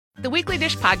The Weekly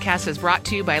Dish podcast is brought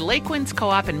to you by Lake Winds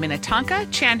Co-op in Minnetonka,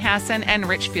 Chanhassen, and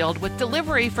Richfield with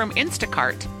delivery from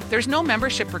Instacart. There's no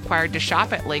membership required to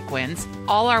shop at Lake Winds.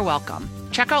 All are welcome.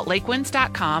 Check out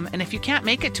lakewinds.com, and if you can't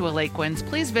make it to a Lake Winds,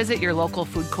 please visit your local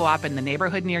food co-op in the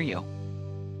neighborhood near you.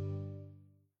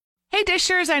 Hey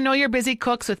Dishers, I know you're busy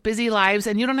cooks with busy lives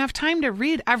and you don't have time to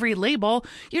read every label.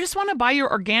 You just want to buy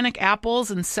your organic apples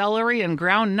and celery and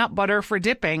ground nut butter for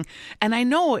dipping. And I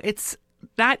know it's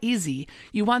that easy.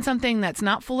 You want something that's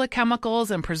not full of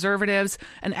chemicals and preservatives,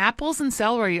 and apples and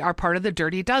celery are part of the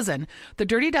Dirty Dozen. The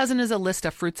Dirty Dozen is a list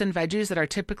of fruits and veggies that are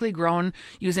typically grown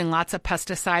using lots of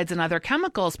pesticides and other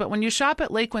chemicals, but when you shop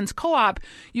at Lake Winds Co-op,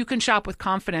 you can shop with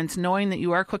confidence knowing that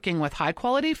you are cooking with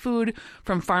high-quality food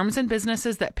from farms and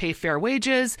businesses that pay fair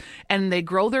wages, and they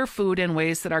grow their food in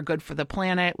ways that are good for the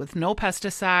planet with no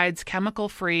pesticides,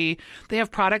 chemical-free. They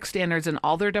have product standards in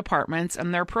all their departments,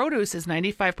 and their produce is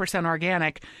 95% organic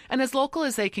and as local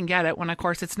as they can get it when, of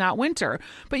course, it's not winter.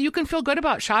 But you can feel good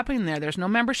about shopping there. There's no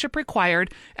membership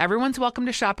required. Everyone's welcome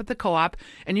to shop at the co-op,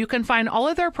 and you can find all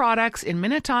of their products in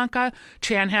Minnetonka,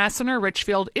 Chanhassen, or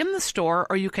Richfield in the store,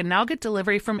 or you can now get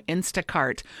delivery from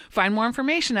Instacart. Find more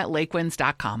information at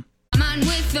lakewinds.com. I'm on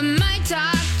with the My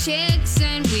Talk chicks,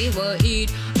 and we will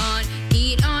eat on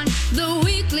the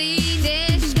Weekly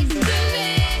Dish. It's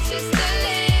delicious,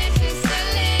 delicious,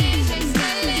 delicious,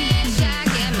 delicious. I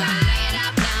can buy it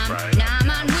up now. Now I'm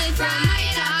on with the My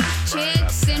Talk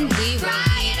chicks, and we will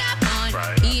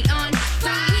eat on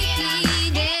the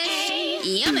Weekly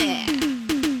Dish. Yummy.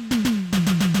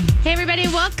 Hey everybody,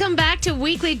 welcome back to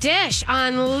Weekly Dish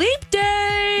on Leap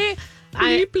Day.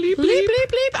 Bleep, bleep,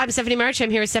 bleep. I'm Stephanie March. I'm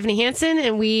here with Stephanie Hansen,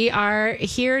 and we are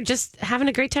here just having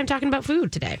a great time talking about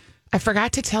food today. I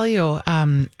forgot to tell you,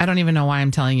 I don't even know why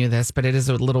I'm telling you this, but it is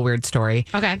a little weird story.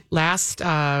 Okay.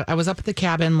 I was up at the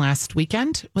cabin last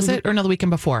weekend, was it? Or no, the weekend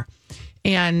before.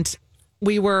 And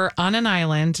we were on an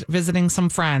island visiting some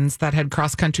friends that had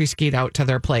cross-country skied out to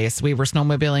their place. We were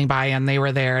snowmobiling by, and they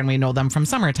were there, and we know them from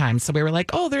summertime. So we were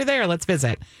like, oh, they're there. Let's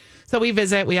visit. So we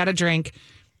visit. We had a drink.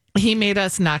 He made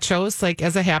us nachos, like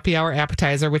as a happy hour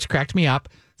appetizer, which cracked me up.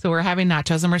 So we're having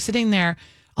nachos, and we're sitting there.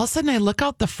 All of a sudden, I look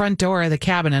out the front door of the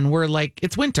cabin, and we're like,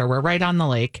 it's winter. We're right on the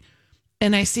lake.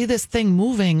 And I see this thing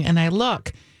moving, and I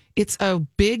look. It's a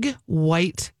big,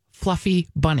 white, fluffy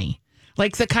bunny,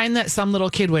 like the kind that some little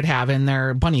kid would have in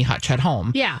their bunny hutch at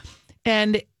home. Yeah.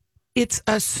 And it's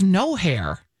a snow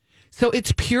hare. So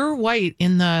it's pure white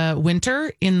in the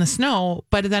winter, in the snow,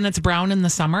 but then it's brown in the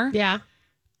summer. Yeah.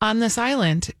 On this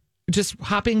island, just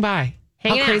hopping by.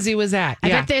 Hanging How out. crazy was that? I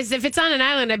bet if it's on an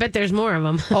island, I bet there's more of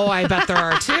them. Oh, I bet there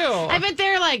are too. I bet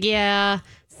they're like, yeah,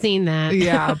 seen that.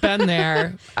 Yeah, been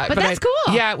there. But that's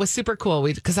cool. Yeah, it was super cool.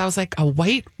 Because I was like, a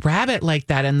white rabbit like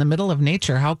that in the middle of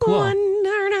nature. How cool.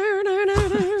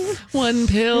 One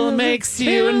pill makes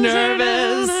you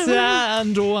nervous,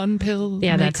 and one pill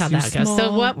Yeah, makes that's how you that goes. small.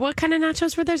 So what kind of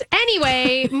nachos were those?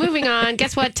 Anyway, moving on.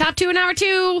 Guess what? Top 2 in hour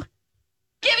 2.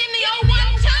 Give him the old 1,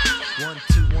 2. 1,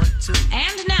 2, 1, 2.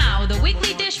 And now, the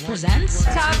Weekly Dish presents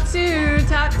Top 2.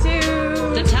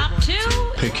 the top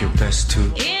 2 Pick your best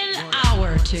two. in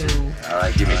hour 2. All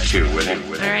right, give me two with it.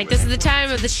 All right, this is the time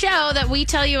of the show that we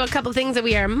tell you a couple things that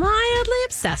we are mildly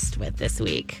obsessed with this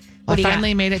week. What do I you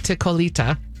finally made it to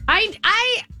Colita. I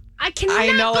cannot I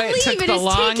know it believe took it a is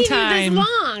long taking time. this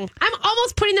long. I'm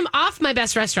almost putting them off my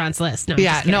best restaurants list. No, I'm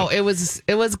Yeah, just kidding. no, it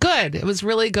was good. It was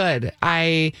really good.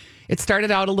 It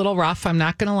started out a little rough. I'm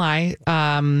not going to lie.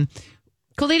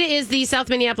 Colita is the South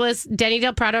Minneapolis Denny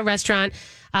Del Prado restaurant,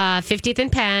 50th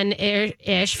and Penn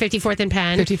ish, 54th and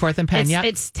Penn. 54th and Penn. Yep.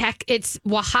 It's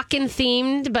Oaxacan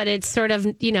themed, but it's sort of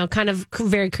kind of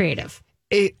very creative.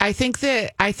 I think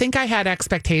I had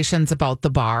expectations about the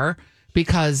bar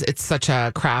because it's such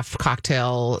a craft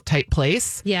cocktail type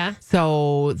place. Yeah.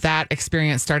 So that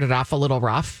experience started off a little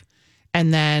rough.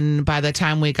 And then by the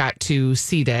time we got to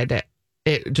seated,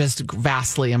 it just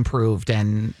vastly improved.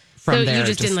 And from So there, you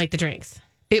just didn't like the drinks?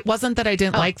 It wasn't that I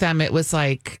didn't like them. It was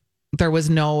like there was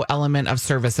no element of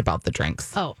service about the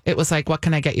drinks. Oh. It was like, what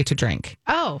can I get you to drink?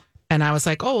 Oh. And I was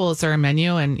like, oh, well, is there a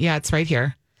menu? And yeah, it's right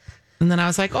here. And then I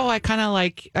was like, oh, I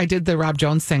did the Rob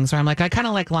Jones things where I'm like, I kind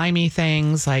of like limey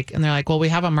things. And they're like, well, we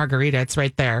have a margarita. It's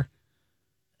right there.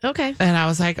 Okay. And I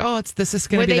was like, oh, this is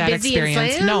going Were to be they that busy and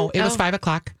experience. slammed? No, it was Oh.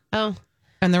 5:00. Oh.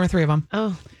 And there were 3 of them.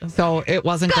 Oh. So it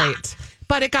wasn't great,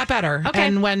 but it got better. Okay.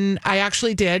 And when I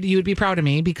actually did, you would be proud of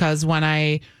me because when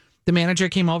the manager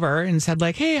came over and said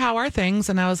like, hey, how are things?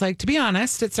 And I was like, to be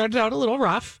honest, it started out a little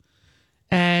rough.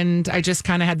 And I just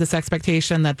kind of had this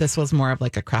expectation that this was more of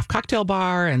like a craft cocktail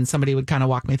bar and somebody would kind of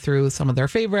walk me through some of their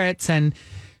favorites. And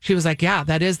she was like, yeah,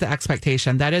 that is the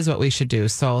expectation. That is what we should do.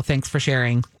 So thanks for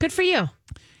sharing. Good for you.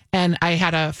 And I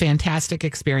had a fantastic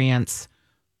experience,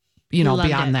 Loved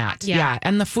beyond it. that. Yeah.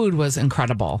 And the food was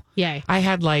incredible. Yay. I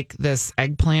had like this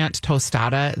eggplant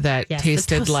tostada that Yes, the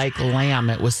tasted like lamb.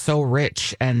 It was so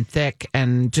rich and thick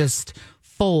and just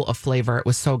full of flavor. It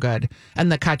was so good.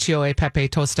 And the cacio e pepe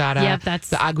tostada, Yep, that's-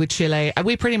 the aguachile.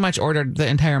 We pretty much ordered the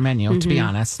entire menu, to be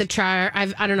honest. The char, I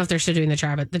don't know if they're still doing the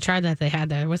char, but the char that they had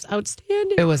there was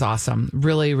outstanding. It was awesome.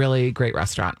 Really, really great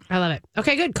restaurant. I love it.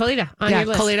 Okay, good. Colita on your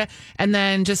list. Colita. And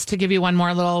then just to give you one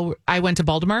more little, I went to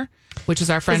Baltimore, which is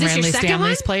our friend Is this your Ranley second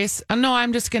Stanley's one? place. No,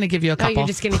 I'm just going to give you a Oh, couple. you're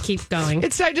just going to keep going.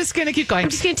 I'm just going to keep going.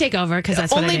 I'm just going to take over because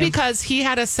that's what I Only do. because he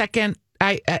had a second.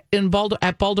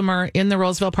 At Baltimore in the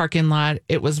Roseville parking lot.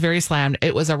 It was very slammed.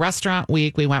 It was a restaurant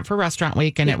week. We went for restaurant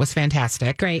week, and it was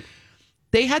fantastic. Great.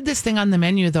 They had this thing on the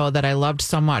menu though that I loved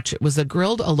so much. It was a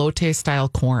grilled elote style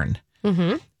corn.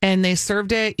 Mm-hmm. And they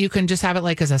served it. You can just have it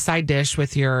like as a side dish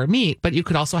with your meat, but you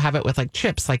could also have it with like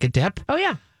chips, like a dip. Oh,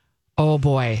 yeah. Oh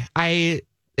boy,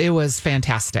 it was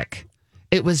fantastic.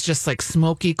 It was just like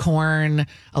smoky corn,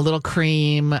 a little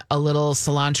cream, a little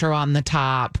cilantro on the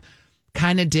top,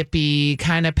 kind of dippy,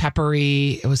 kind of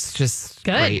peppery. It was just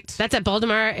Good. great. That's at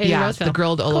Baltimore in Yeah, Roseville. the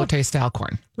grilled elote style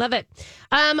corn, Love it.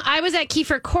 I was at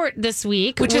Kiefer Court this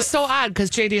week. which is so odd because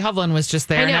JD Hovland was just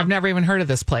there, I and know. I've never even heard of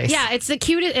this place. Yeah, it's the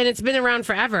cutest, and it's been around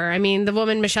forever. I mean, the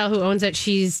woman, Michelle, who owns it,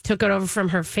 she's took it over from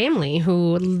her family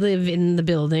who live in the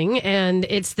building, and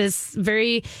it's this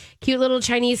very cute little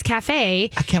Chinese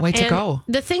cafe. I can't wait to And go.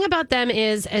 The thing about them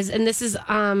is and this is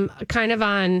kind of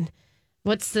on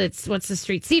what's the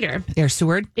street, Cedar. Air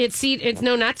Seward. It's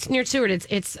no, not near Seward.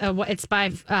 It's by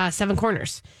Seven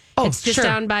Corners. Oh, it's just sure.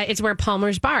 down by. It's where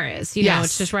Palmer's Bar is. Yes.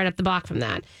 It's just right up the block from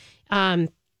that. And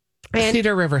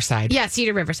Cedar Riverside. yeah,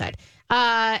 Cedar Riverside.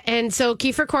 And so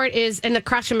Kiefer Court is, and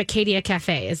across from Acadia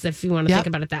Cafe is, if you want to Yep. think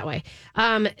about it that way.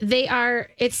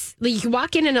 It's, you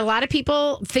walk in and a lot of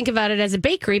people think about it as a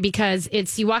bakery because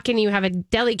you walk in and you have a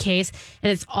deli case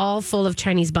and it's all full of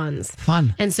Chinese buns.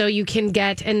 Fun. And so you can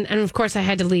get, and of course I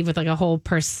had to leave with like a whole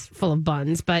purse full of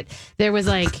buns, but there was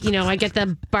like, I get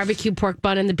the barbecue pork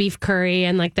bun and the beef curry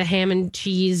and like the ham and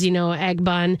cheese, egg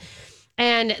bun.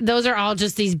 And those are all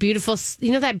just these beautiful,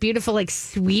 that beautiful, like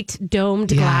sweet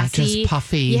domed, Yeah, glassy, just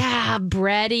puffy. yeah,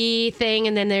 bready thing.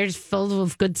 And then there's full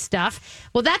of good stuff.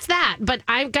 Well, that's that. But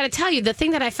I've got to tell you, the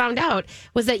thing that I found out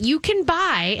was that you can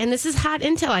buy, and this is hot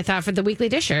intel, I thought, for the Weekly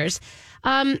Dishers,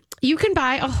 you can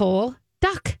buy a whole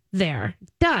duck there,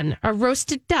 done, a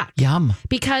roasted duck. Yum.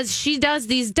 Because she does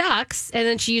these ducks and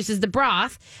then she uses the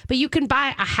broth, but you can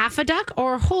buy a half a duck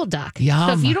or a whole duck. Yum.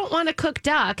 So if you don't want to cook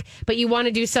duck, but you want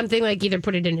to do something like either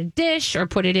put it in a dish or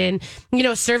put it in,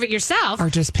 serve it yourself.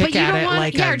 Or just but pick you at don't it want,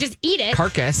 like or a just eat it.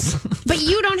 carcass. But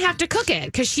you don't have to cook it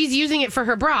because she's using it for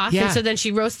her broth. Yeah. And so then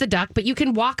she roasts the duck, but you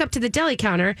can walk up to the deli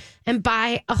counter and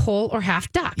buy a whole or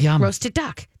half duck, Yum. roasted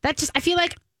duck. I feel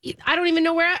like, I don't even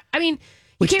know where, you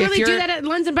Which, can't if really do you're- that at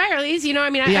Lunds and Byerly's,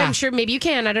 Yeah. I'm sure maybe you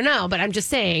can. I don't know, but I'm just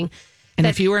saying. And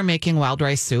if you were making wild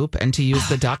rice soup and to use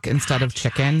the duck instead of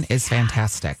chicken is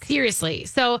fantastic. Seriously.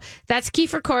 So that's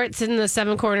Kiefer Courts in the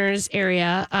Seven Corners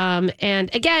area.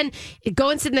 And again, go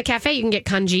and sit in the cafe. You can get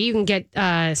congee. You can get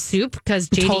soup because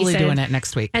JD Totally said, doing it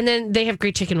next week. And then they have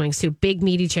great chicken wings too. Big,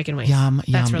 meaty chicken wings. Yum,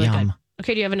 That's yum, really yum. good.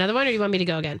 Okay, do you have another one or do you want me to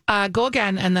go again? Go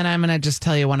again, and then I'm going to just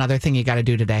tell you one other thing you got to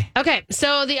do today. Okay,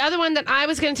 so the other one that I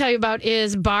was going to tell you about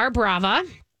is Bar Brava,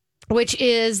 which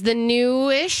is the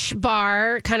newish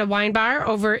bar, kind of wine bar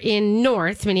over in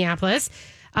North Minneapolis,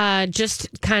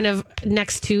 just kind of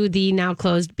next to the now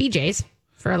closed BJ's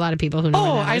for a lot of people who know.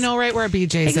 Oh, where that I is. know right where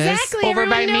BJ's Exactly, is. Over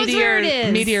by everyone knows where it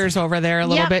is. Meteor's over there a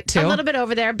little Yep, bit too. A little bit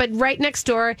over there, but right next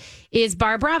door is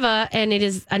Bar Brava, and it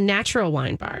is a natural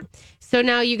wine bar. So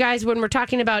now, you guys, when we're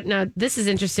talking about, now this is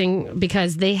interesting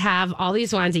because they have all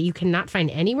these wines that you cannot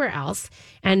find anywhere else,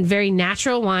 and very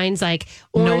natural wines like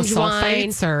orange wine,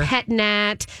 sulfites or- pet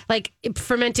nat, like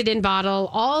fermented in bottle,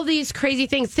 all these crazy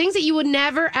things that you would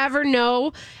never ever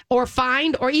know or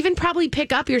find or even probably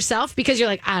pick up yourself because you're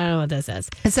like, I don't know what this is.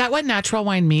 Is that what natural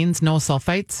wine means? No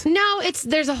sulfites? No,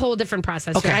 there's a whole different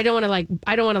process. Okay. Here. I don't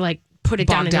want to put it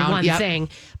down Bog into down, one yep. thing.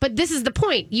 But this is the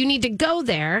point. You need to go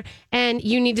there and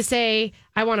you need to say,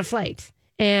 I want a flight.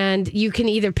 And you can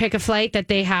either pick a flight that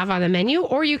they have on the menu,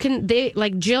 or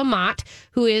like Jill Mott,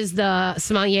 who is the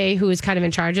sommelier who is kind of in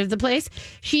charge of the place.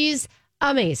 She's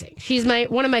amazing. She's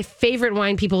one of my favorite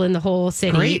wine people in the whole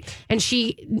city. Great. And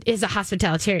she is a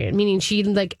hospitalitarian, meaning she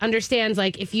like understands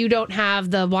like if you don't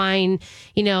have the wine,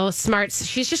 smarts,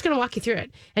 she's just going to walk you through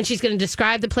it. And she's going to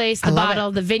describe the place, the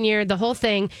bottle, the vineyard, the whole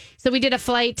thing. So we did a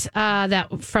flight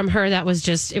that from her that was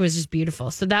just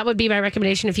beautiful. So that would be my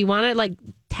recommendation if you want to like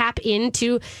tap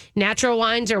into natural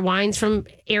wines or wines from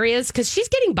areas, because she's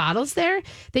getting bottles there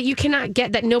that you cannot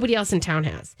get, that nobody else in town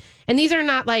has. And these are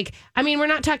not like, we're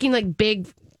not talking like big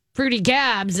fruity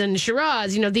Gabs and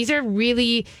Shiraz. These are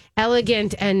really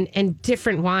elegant and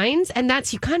different wines. And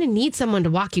you kind of need someone to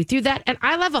walk you through that. And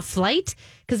I love a flight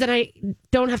because then I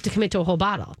don't have to commit to a whole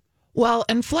bottle. Well,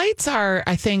 and flights are,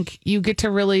 I think, you get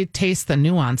to really taste the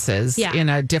nuances in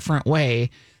a different way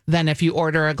than if you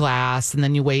order a glass and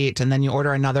then you wait and then you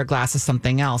order another glass of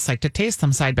something else, like to taste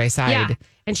them side by side. Yeah.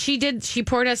 And she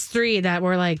poured us 3 that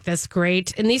were like, that's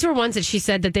great. And these were ones that she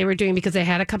said that they were doing because they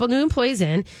had a couple new employees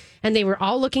in and they were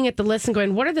all looking at the list and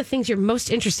going, what are the things you're most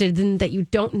interested in that you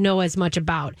don't know as much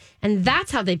about? And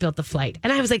that's how they built the flight.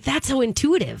 And I was like, that's so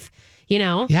intuitive.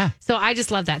 Yeah. So I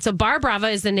just love that. So Bar Brava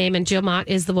is the name, and Jill Mott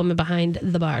is the woman behind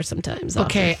the bar sometimes.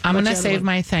 Okay, I'm going to save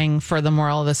my thing for the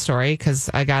moral of the story because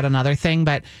I got another thing.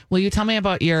 But will you tell me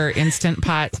about your Instant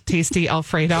Pot Tasty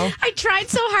Alfredo? I tried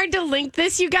so hard to link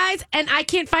this, you guys, and I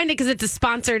can't find it because it's a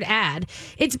sponsored ad.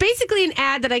 It's basically an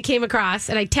ad that I came across,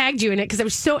 and I tagged you in it because I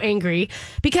was so angry.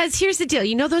 Because here's the deal.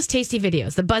 You know those tasty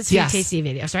videos, the BuzzFeed tasty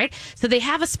videos, right? So they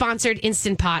have a sponsored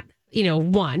Instant Pot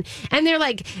one, and they're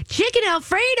like chicken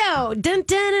Alfredo, dun, dun,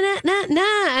 dun, dun, dun,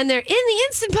 dun, and they're in the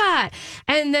Instant Pot,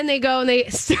 and then they go and they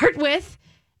start with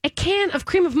a can of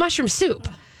cream of mushroom soup.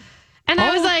 And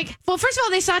I was like, well, first of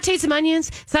all, they sauteed some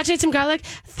onions, sauteed some garlic,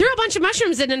 threw a bunch of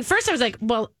mushrooms in, and first I was like,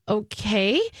 well,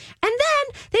 okay, and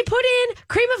then they put in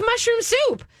cream of mushroom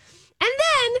soup, and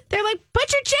then they're like,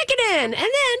 put your chicken in, and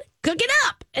then cook it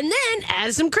up, and then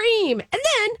add some cream, and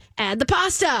then add the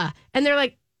pasta, and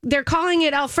they're calling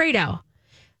it Alfredo.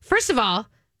 First of all,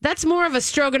 that's more of a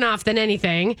stroganoff than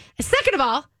anything. Second of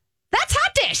all, that's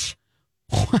hot dish.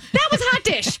 That was hot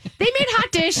dish. They made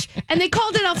hot dish and they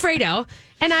called it Alfredo.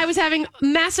 And I was having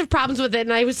massive problems with it.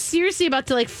 And I was seriously about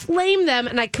to like flame them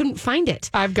and I couldn't find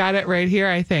it. I've got it right here,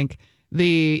 I think.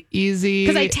 The easy...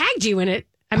 Because I tagged you in it.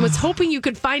 I was hoping you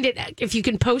could find it if you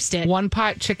can post it. One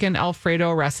pot chicken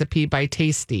Alfredo recipe by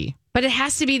Tasty. But it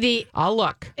has to be the... I'll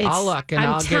look. And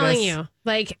I'm telling you,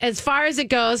 like, as far as it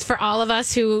goes for all of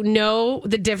us who know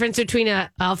the difference between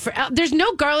there's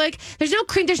no garlic, there's no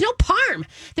cream, there's no parm.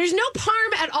 There's no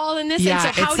parm at all in this. Yeah,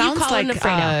 and so how do you call it an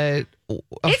Alfredo?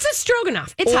 It's a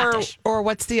stroganoff. It's hot dish. Or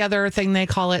what's the other thing they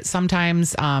call it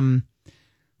sometimes? No.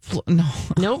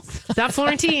 Nope. It's not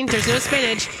Florentine. There's no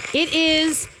spinach. It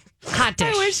is hot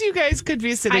dish. I wish you guys could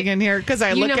be sitting in here because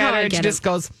I look at her and she just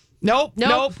goes... Nope,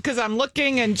 because I'm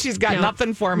looking and she's got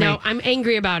nothing for me. No, I'm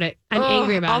angry about it.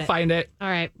 I'll find it. All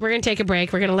right, we're going to take a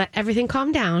break. We're going to let everything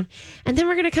calm down. And then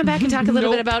we're going to come back and talk a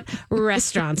little bit about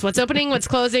restaurants. What's opening, what's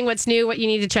closing, what's new, what you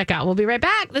need to check out. We'll be right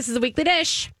back. This is the Weekly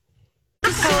Dish.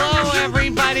 Hello,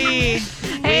 everybody.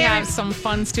 We have some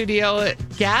fun studio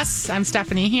guests. I'm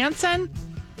Stephanie Hansen.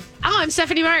 Oh, I'm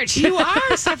Stephanie March. You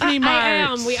are Stephanie March. I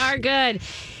am. We are good.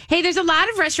 Hey, there's a lot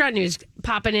of restaurant news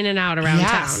popping in and out around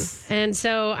town. And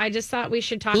so I just thought we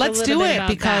should talk a little bit about that. Let's do it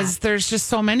because there's just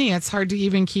so many. It's hard to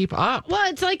even keep up. Well,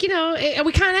 it's like,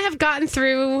 we kind of have gotten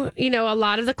through, a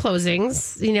lot of the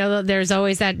closings. There's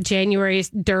always that January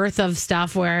dearth of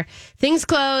stuff where things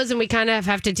close and we kind of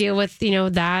have to deal with,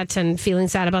 that and feeling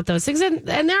sad about those things.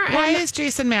 Why is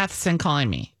Jason Matheson calling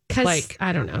me? Because,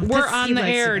 I don't know. We're on the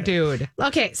air, dude.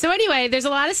 Okay, so anyway, there's a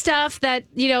lot of stuff that,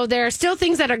 there are still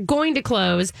things that are going to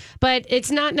close, but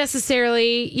it's not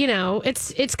necessarily,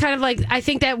 it's kind of like, I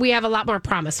think that we have a lot more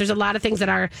promise. There's a lot of things that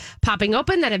are popping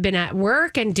open that have been at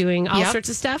work and doing all sorts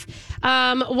of stuff.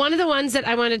 One of the ones that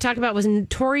I wanted to talk about was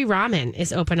Tori Ramen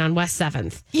is open on West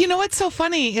 7th. You know what's so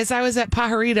funny is I was at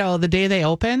Pajarito the day they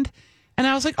opened. And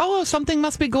I was like, oh, something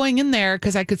must be going in there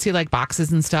because I could see like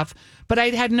boxes and stuff. But I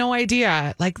had no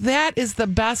idea. Like, that is the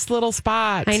best little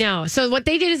spot. I know. So what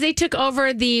they did is they took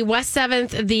over the West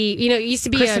 7th, it used to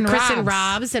be Chris and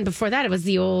Rob's. And before that, it was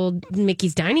the old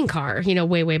Mickey's Dining Car,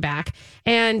 way, way back.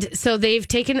 And so they've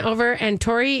taken over. And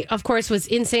Tori, of course, was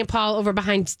in St. Paul over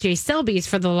behind Jay Selby's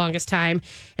for the longest time.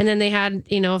 And then they had,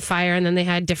 a fire. And then they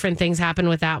had different things happen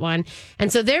with that one.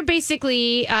 And so they're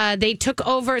basically, they took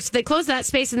over. So they closed that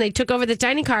space and they took over the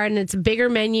dining car. And it's a bigger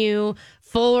menu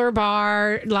fuller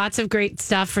bar, lots of great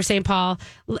stuff for St. Paul,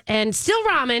 and still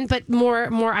ramen, but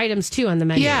more items too on the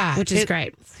menu, which is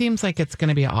great. Seems like it's going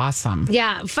to be awesome.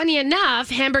 Yeah, funny enough,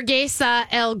 Hamburguesa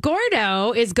El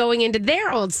Gordo is going into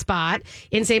their old spot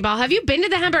in St. Paul. Have you been to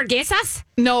the Hamburguesas?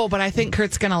 No, but I think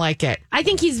Kurt's going to like it. I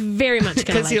think he's very much going to like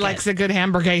it. Because he likes a good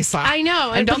hamburguesa. I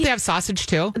know. And don't they have sausage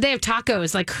too? They have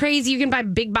tacos like crazy. You can buy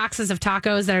big boxes of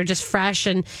tacos that are just fresh.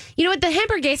 And you know what? The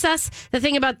Hamburguesas, the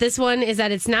thing about this one is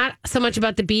that it's not so much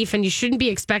about the beef, and you shouldn't be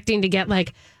expecting to get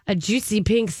like a juicy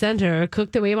pink center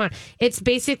cooked the way you want. It's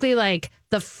basically like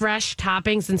the fresh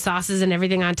toppings and sauces and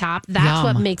everything on top. That's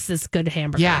what makes this good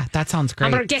hamburger. Yeah, that sounds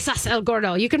great. Hamburguesas El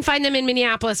Gordo. You can find them in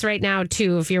Minneapolis right now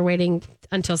too if you're waiting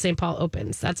until St. Paul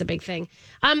opens. That's a big thing.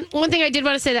 One thing I did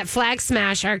want to say, that Flag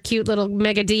Smash, our cute little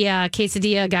Megadilla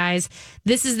quesadilla guys,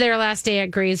 this is their last day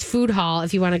at Gray's Food Hall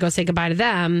if you want to go say goodbye to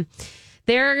them.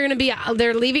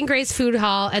 They're leaving Gray's Food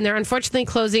Hall, and they're unfortunately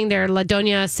closing their La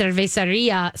Doña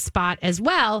Cerveceria spot as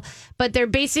well. But they're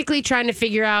basically trying to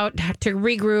figure out to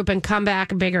regroup and come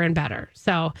back bigger and better.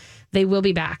 So they will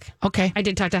be back. Okay. I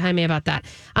did talk to Jaime about that.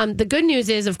 The good news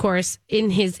is, of course,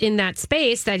 in that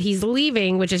space that he's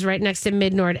leaving, which is right next to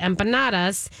Mid-Nord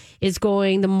Empanadas, is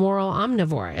going the Moral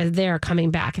Omnivore. They're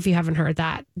coming back, if you haven't heard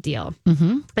that deal.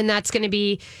 Mm-hmm. And that's going to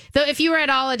be, though, if you were at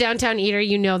all a downtown eater,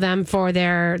 you know them for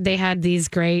they had these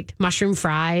great mushroom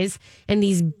fries and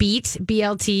these beet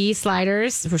BLT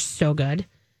sliders were so good.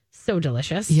 So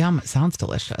delicious. Yum. It sounds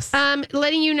delicious.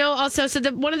 Letting you know also, so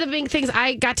one of the big things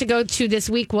I got to go to this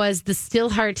week was the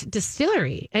Stillheart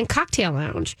Distillery and Cocktail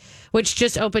Lounge, which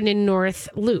just opened in North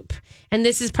Loop. And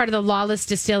this is part of the Lawless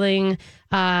Distilling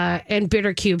and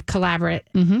Bitter Cube collaborate.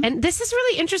 Mm-hmm. And this is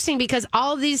really interesting because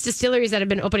all of these distilleries that have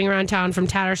been opening around town, from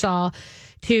Tattersall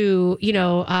to,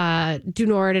 Du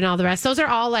Nord and all the rest, those are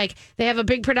all like, they have a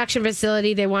big production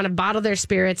facility. They want to bottle their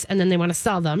spirits and then they want to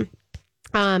sell them.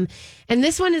 And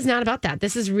this one is not about that.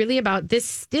 This is really about, this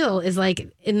still is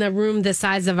like in the room the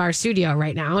size of our studio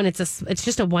right now. And it's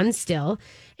just a one still.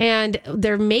 And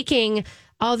they're making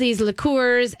all these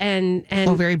liqueurs and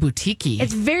very boutique-y.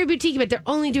 It's very boutique, but they're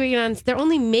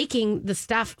only making the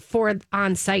stuff for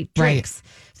on-site drinks.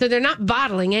 Right. So they're not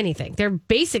bottling anything. They're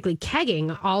basically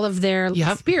kegging all of their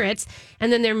spirits,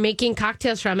 and then they're making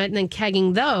cocktails from it and then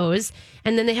kegging those.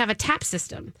 And then they have a tap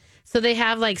system. So they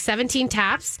have like 17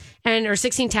 taps or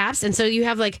 16 taps. And so you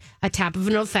have like a tap of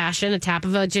an old fashioned, a tap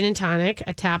of a gin and tonic,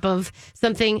 a tap of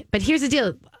something. But here's the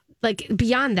deal. Like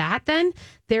beyond that, then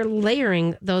they're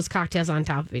layering those cocktails on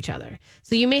top of each other.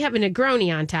 So you may have a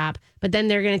Negroni on top, but then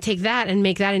they're going to take that and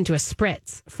make that into a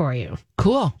spritz for you.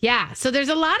 Cool. Yeah. So there's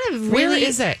a lot of Where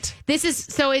is it?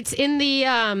 It's in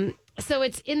the,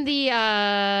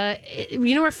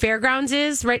 you know where Fairgrounds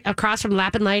is? Right across from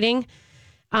Lap and Lighting.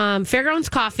 Fairgrounds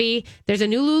Coffee. There's a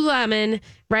new Lululemon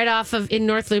right off of in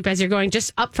North Loop as you're going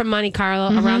just up from Monte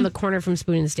Carlo, around the corner from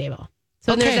Spoon and Stable.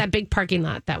 So there's that big parking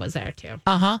lot that was there too.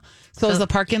 So is the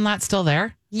parking lot still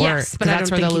there? Yes, but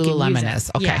that's where the Lululemon is.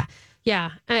 Okay.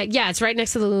 Yeah. It's right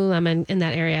next to the Lululemon in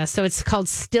that area. So it's called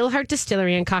Stillheart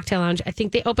Distillery and Cocktail Lounge. I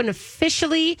think they open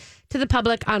officially to the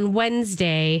public on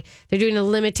Wednesday. They're doing a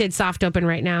limited soft open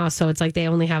right now. So it's like they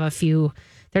only have a few.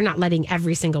 They're not letting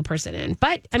every single person in.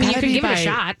 But, I mean, you can give it a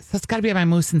shot. So it's got to be by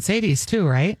Moose and Sadie's too,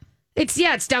 right?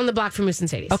 It's down the block from Moose and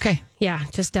Sadie's. Okay. Yeah,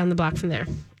 just down the block from there.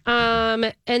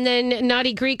 And then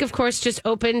Naughty Greek, of course, just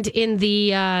opened in the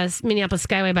Minneapolis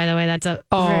Skyway, by the way. That's a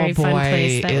very fun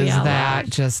place. Is that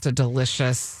just a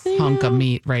delicious hunk of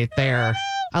meat right there?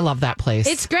 I love that place.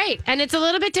 It's great. And it's a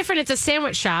little bit different. It's a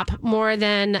sandwich shop more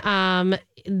than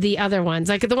the other ones.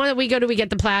 Like the one that we go to, we get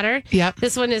the platter. Yep.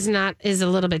 This one is a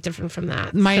little bit different from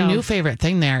that. My new favorite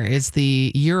thing there is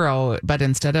the gyro, but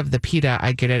instead of the pita,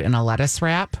 I get it in a lettuce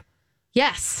wrap.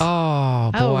 Yes.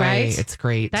 Oh, boy. Right? It's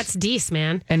great. That's decent,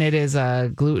 man. And it is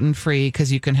gluten-free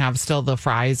because you can have still the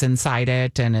fries inside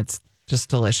it, and it's just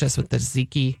delicious with the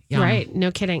tzatziki. Yum. Right. No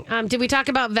kidding. Did we talk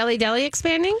about Veli Deli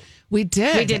expanding? We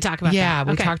did. We did talk about that. Yeah,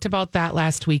 we talked about that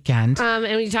last weekend.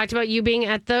 And we talked about you being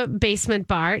at the basement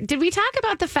bar. Did we talk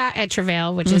about the fact at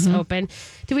Travail, which is open?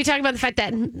 Did we talk about the fact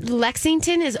that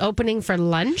Lexington is opening for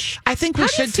lunch? I think we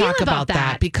should talk about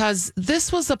that because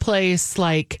this was a place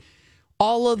like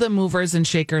all of the movers and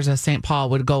shakers of St. Paul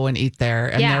would go and eat there.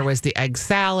 And there was the egg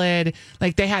salad.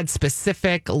 Like they had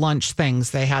specific lunch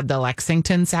things. They had the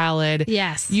Lexington salad.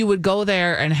 Yes. You would go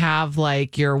there and have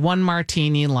like your one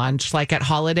martini lunch. Like at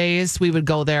holidays, we would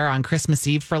go there on Christmas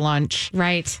Eve for lunch.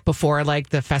 Right. Before like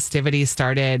the festivities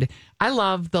started. I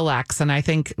love the Lex, and I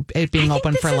think it being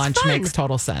open for lunch makes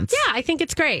total sense. Yeah, I think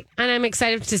it's great. And I'm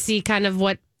excited to see kind of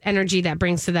what energy that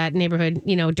brings to that neighborhood,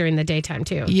 during the daytime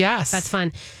too. Yes. That's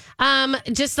fun.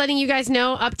 Just letting you guys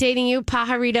know, updating you,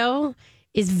 Pajarito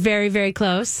is very, very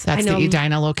close. That's the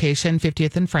Edina location,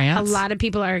 50th in France. A lot of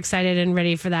people are excited and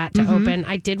ready for that to open.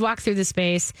 I did walk through the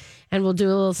space, and we'll do a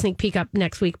little sneak peek up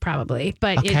next week probably.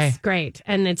 But it's great,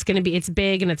 and it's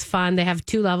big and it's fun. They have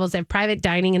 2 levels. They have private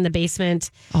dining in the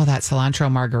basement. Oh, that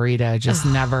cilantro margarita just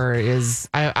never is.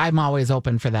 I'm always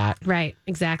open for that. Right,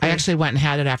 exactly. I actually went and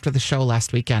had it after the show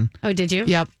last weekend. Oh, did you?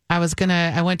 Yep. I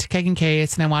went to Keg and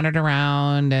Case and I wandered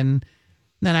around, and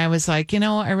then I was like,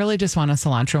 I really just want a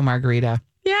cilantro margarita.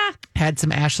 Yeah. Had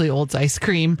some Ashley Olds ice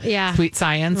cream. Yeah. Sweet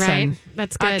Science. Right. And,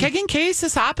 that's good. Keg and Case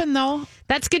is hopping, though.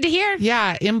 That's good to hear.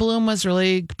 Yeah. In Bloom was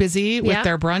really busy with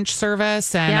their brunch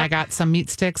service, and I got some meat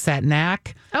sticks at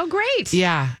Knack. Oh, great.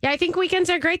 Yeah. Yeah, I think weekends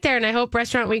are great there, and I hope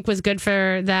Restaurant Week was good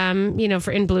for them,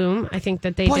 for In Bloom. I think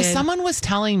that they did. Someone was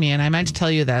telling me, and I meant to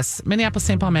tell you this, Minneapolis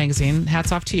St. Paul Magazine,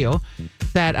 hats off to you,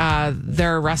 that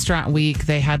their Restaurant Week,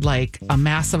 they had like a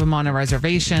massive amount of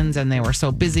reservations, and they were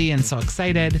so busy and so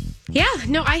excited. Yeah,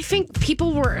 no, I think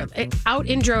people were out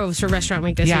in droves for Restaurant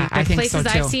Week this week. I think places so,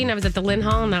 too. I've seen, I was at the Lynn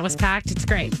Hall, and that was packed. It's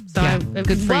great. So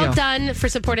good for well you. done for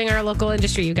supporting our local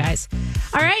industry, you guys.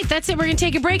 All right, that's it. We're going to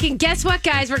take a break, and guess what,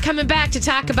 guys? We're coming back to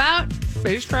talk about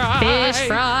Fish fry. Fish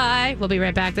fry. We'll be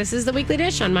right back. This is the Weekly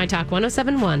Dish on My Talk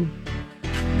 107.1.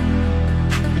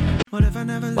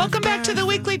 Welcome back to the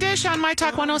Weekly Dish on My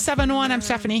Talk 107.1. I'm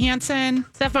Stephanie Hansen.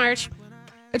 Steph March.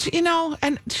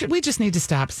 And we just need to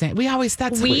stop saying,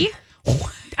 that's We?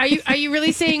 Are you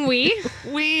really saying we?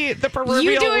 We, the proverbial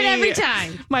You do it we. every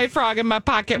time. My frog in my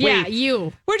pocket. Yeah, we.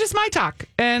 you. We're just My Talk,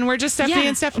 and we're just Stephanie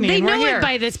and Stephanie. They and we're know here. it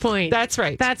by this point. That's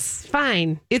right. That's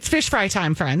fine. It's fish fry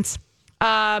time, friends.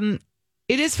 It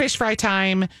is fish fry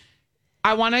time.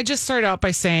 I want to just start out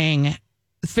by saying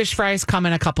fish fries come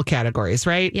in a couple categories,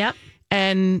 right? Yep.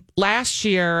 And last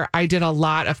year, I did a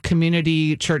lot of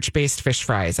community church-based fish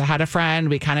fries. I had a friend.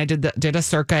 We kind of did a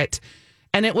circuit,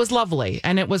 and it was lovely,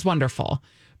 and it was wonderful.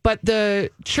 But the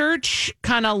church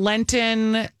kind of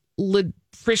Lenten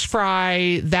fish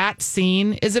fry, that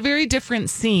scene is a very different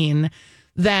scene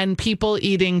than people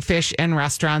eating fish in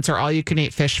restaurants or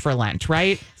all-you-can-eat fish for Lent,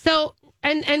 right? So...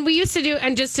 And we used to do,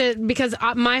 and just to, because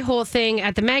my whole thing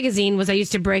at the magazine was I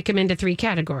used to break them into 3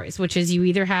 categories, which is you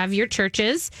either have your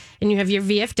churches and you have your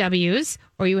VFWs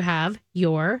or you have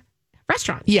your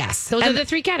restaurants. Yes. Those are the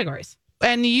 3 categories.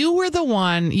 And you were the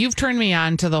one, you've turned me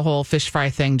on to the whole fish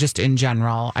fry thing just in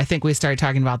general. I think we started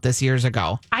talking about this years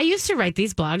ago. I used to write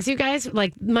these blogs, you guys,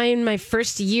 like in my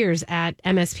first years at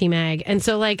MSP Mag. And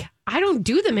so I don't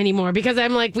do them anymore because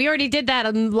I'm like, we already did that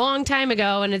a long time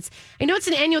ago. And I know it's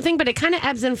an annual thing, but it kind of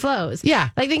ebbs and flows. Yeah.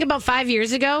 Think about 5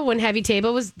 years ago when Heavy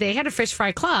Table they had a fish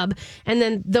fry club, and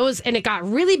then and it got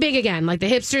really big again. Like the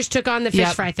hipsters took on the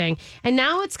fish fry thing. And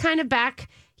now it's kind of back.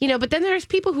 But then there's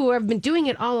people who have been doing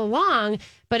it all along,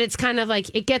 but it's kind of like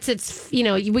it gets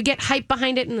we get hype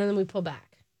behind it and then we pull back.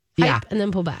 Hype and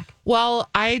then pull back. Well,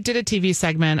 I did a TV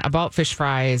segment about fish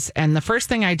fries, and the first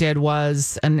thing I did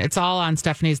was, and it's all on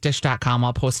stephaniesdish.com,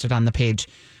 I'll post it on the page.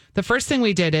 The first thing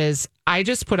we did is I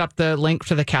just put up the link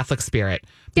to the Catholic Spirit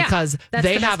because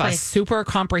they have a super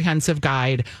comprehensive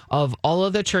guide of all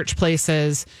of the church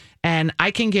places. And I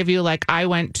can give you, I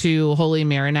went to Holy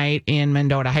Maronite in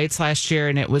Mendota Heights last year,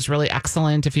 and it was really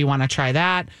excellent if you want to try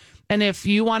that. And if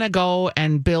you want to go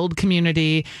and build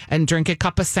community and drink a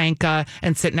cup of Sanka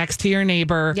and sit next to your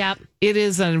neighbor, it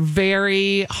is a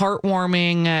very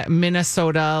heartwarming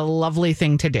Minnesota lovely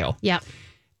thing to do. Yep.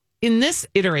 In this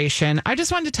iteration, I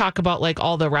just wanted to talk about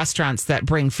all the restaurants that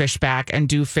bring fish back and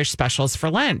do fish specials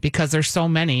for Lent because there's so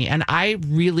many. And I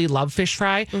really love fish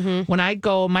fry. Mm-hmm. When I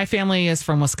go, my family is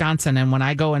from Wisconsin, and when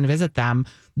I go and visit them,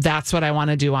 that's what I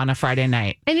want to do on a Friday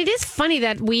night. And it is funny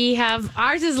that we have,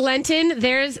 ours is Lenten.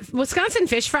 There's Wisconsin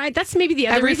fish fry. That's maybe the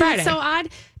other Every reason Friday. it's so odd.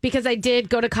 Because I did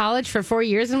go to college for 4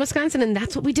 years in Wisconsin, and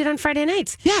that's what we did on Friday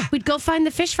nights. Yeah. We'd go find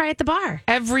the fish fry at the bar.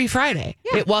 Every Friday.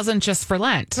 Yeah. It wasn't just for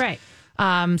Lent. Right.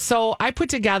 So I put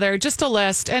together just a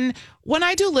list. And when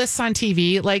I do lists on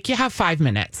TV, you have 5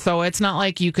 minutes. So it's not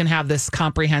like you can have this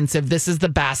comprehensive, this is the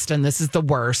best and this is the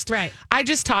worst. Right. I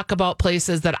just talk about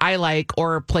places that I like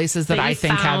or places that I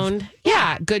think found.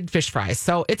 have good fish fries.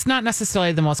 So it's not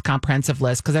necessarily the most comprehensive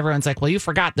list because everyone's like, well, you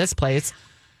forgot this place.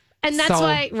 And that's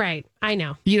why, right, I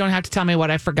know. You don't have to tell me what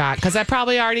I forgot because I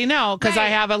probably already know because I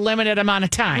have a limited amount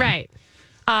of time. Right.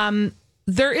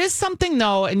 There is something,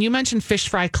 though, and you mentioned Fish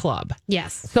Fry Club.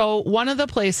 Yes. So one of the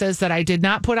places that I did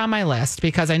not put on my list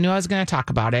because I knew I was going to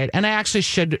talk about it, and I actually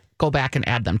should go back and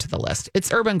add them to the list.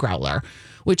 It's Urban Growler,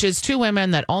 which is two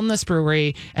women that own this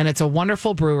brewery, and it's a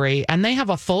wonderful brewery, and they have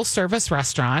a full service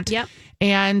restaurant. Yep.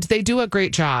 And they do a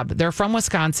great job. They're from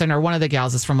Wisconsin, or one of the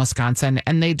gals is from Wisconsin,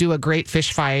 and they do a great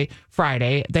fish fry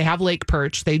Friday. They have lake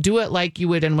perch. They do it like you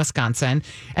would in Wisconsin,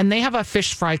 and they have a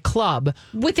fish fry club.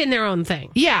 Within their own thing.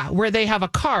 Yeah, where they have a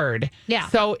card. Yeah.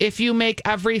 So if you make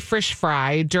every fish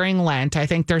fry during Lent, I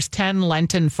think there's 10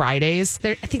 Lenten Fridays.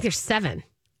 I think there's 7.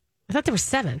 I thought there were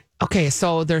 7. Okay,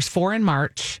 so there's 4 in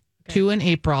March, 2 in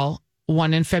April,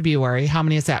 1 in February. How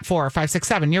many is that? 4, 5, 6,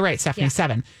 7. You're right, Stephanie, Yeah.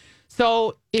 7.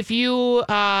 So if you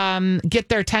get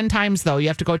there 10 times, though, you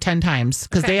have to go 10 times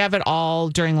because they have it all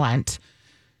during Lent.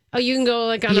 Oh, you can go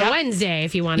like on Yep. a Wednesday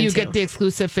if you wanted You to. get the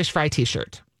exclusive fish fry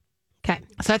T-shirt. Okay.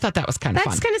 So I thought that was kind of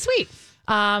fun. That's kind of sweet.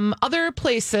 Other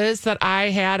places that I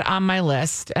had on my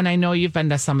list, and I know you've been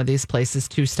to some of these places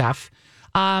too, Steph.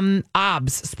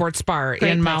 OBS Sports Bar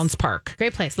Great in place. Mounds Park.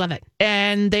 Great place. Love it.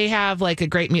 And they have like a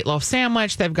great meatloaf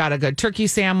sandwich. They've got a good turkey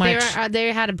sandwich.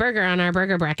 They had a burger on our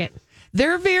burger bracket.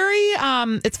 They're very,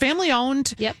 it's family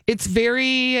owned. Yep. It's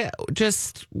very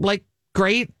just like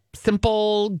great,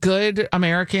 simple, good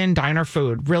American diner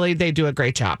food. Really, they do a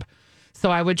great job. So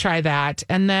I would try that.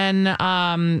 And then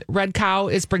Red Cow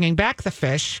is bringing back the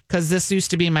fish because this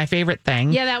used to be my favorite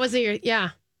thing. Yeah, that was yeah.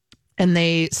 And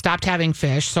they stopped having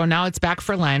fish. So now it's back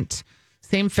for Lent.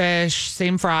 Same fish,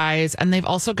 same fries. And they've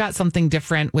also got something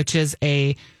different, which is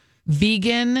a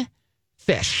vegan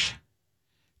fish.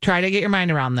 Try to get your mind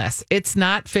around this. It's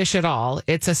not fish at all.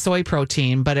 It's a soy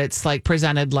protein, but it's like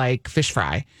presented like fish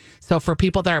fry. So for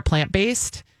people that are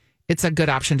plant-based, it's a good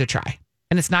option to try.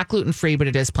 And it's not gluten-free, but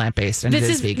it is plant-based and it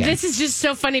is vegan. This is just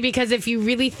so funny because if you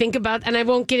really think about, and I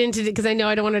won't get into it because I know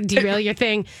I don't want to derail your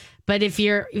thing, but if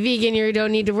you're vegan, you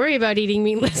don't need to worry about eating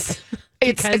meatless.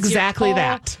 It's exactly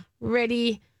that.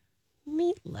 Ready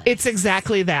meatless. It's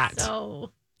exactly that.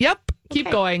 So Yep. Keep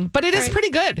Okay. going. But it is All right. pretty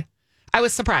good. I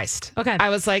was surprised. Okay. I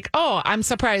was like, oh, I'm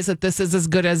surprised that this is as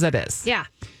good as it is. yeah.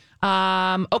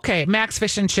 Okay, Max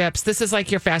Fish and Chips. This is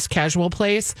like your fast casual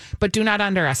place, but do not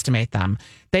underestimate them.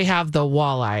 They have the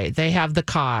walleye, they have the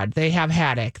cod, they have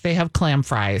haddock, they have clam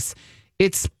fries.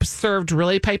 It's served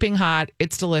really piping hot.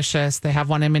 It's delicious. They have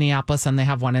one in Minneapolis and they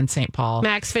have one in St. Paul.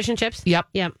 Max Fish and Chips. Yep.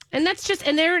 Yep. And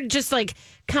they're just like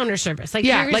counter service. Like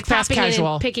Yeah, you're like just fast popping in and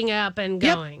casual. picking up and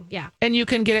Yep. going. Yeah. And you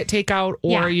can get it takeout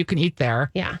or Yeah. you can eat there.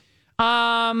 Yeah.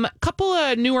 Couple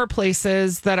of newer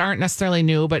places that aren't necessarily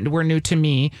new, but were new to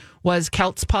me was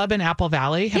Kelt's Pub in Apple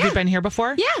Valley. Have you been here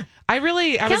before? Yeah. I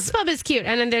Kelt's Pub is cute.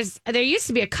 And then there used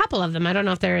to be a couple of them. I don't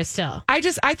know if there is still. I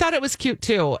thought it was cute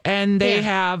too. And they Yeah.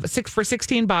 have for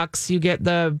 $16, you get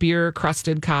the beer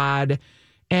crusted cod.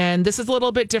 And this is a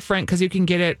little bit different because you can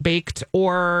get it baked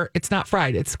or it's not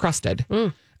fried, it's crusted.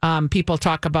 People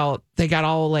talk about, they got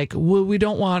all like, well, we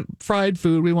don't want fried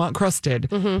food, we want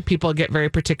crusted. People get very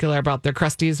particular about their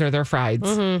crusties or their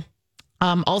frieds.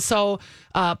 Also,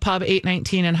 Pub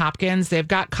 819 in Hopkins, they've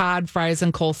got cod, fries,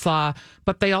 and coleslaw,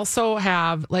 but they also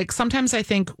have, like, sometimes I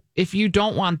think if you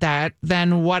don't want that,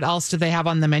 then what else do they have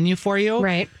on the menu for you?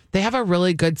 Right. They have a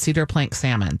really good cedar plank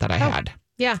salmon that I had.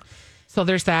 Yeah. So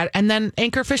there's that. And then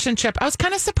Anchor Fish and Chip. I was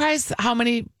kind of surprised how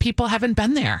many people haven't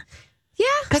been there. Yeah.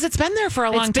 Because it's been there for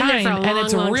a long been there time, for a and long,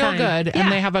 it's long real time. good, Yeah.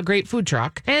 and they have a great food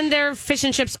truck. And they're fish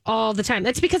and chips all the time.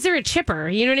 That's because they're a chipper.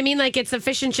 You know what I mean? Like it's a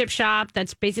fish and chip shop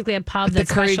that's basically a pub The that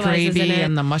curry specializes gravy in it.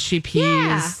 and the mushy peas.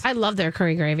 Yeah, I love their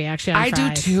curry gravy. Actually, on I do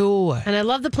fries. too. And I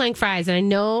love the plank fries. And I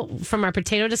know from our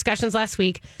potato discussions last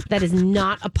week that is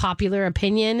not a popular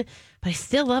opinion, but I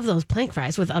still love those plank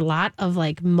fries with a lot of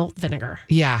like malt vinegar.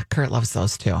 Yeah, Kurt loves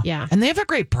those too. Yeah. And they have a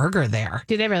great burger there.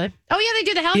 Do they really? Oh yeah, they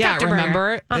do the Yeah, helicopter burger.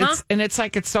 remember? Uh-huh. It's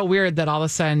like, it's so weird that all of a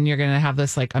sudden you're going to have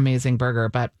this like amazing burger.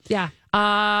 But Yeah.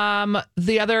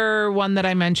 the other one that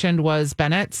I mentioned was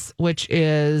Bennett's, which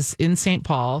is in St.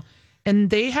 Paul.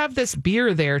 And they have this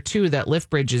beer there too that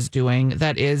Liftbridge is doing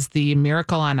that is the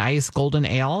Miracle on Ice Golden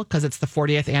Ale because it's the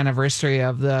 40th anniversary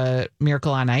of the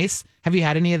Miracle on Ice. Have you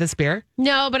had any of this beer?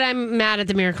 No, but I'm mad at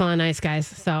the Miracle on Ice guys.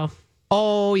 So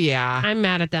Oh, yeah. I'm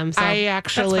mad at them. So I that's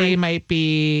actually fine. might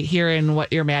be hearing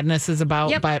what your madness is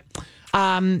about, Yep. but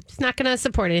Just not going to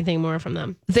support anything more from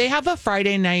them. they have a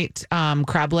Friday night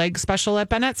crab leg special at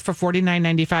Bennett's for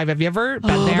 $49.95. Have you ever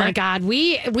been Oh there? my God,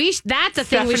 we that's a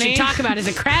thing we Stephanie? should talk about is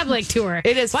a crab leg tour.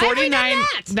 It is Why have we done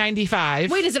that? $49.95.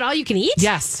 Wait, is it all you can eat?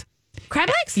 Yes. Crab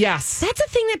legs? Yes. That's a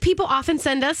thing that people often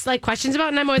send us like questions about,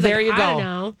 and I'm always There like, you I go. don't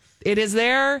know. It is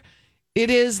there. It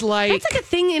is like, That's like a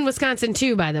thing in Wisconsin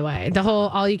too, by the way. The whole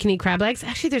all you can eat crab legs.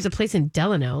 Actually, there's a place in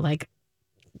Delano, like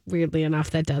weirdly enough,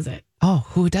 that does it. oh,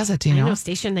 who does it? Do you I know? know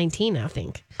Station 19, I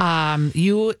think.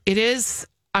 It is,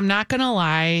 I'm not going to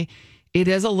lie. it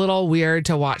is a little weird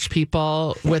to watch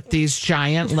people with these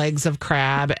giant legs of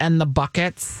crab and the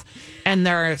buckets and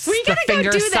their We the gotta go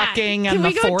finger do that. sucking Can and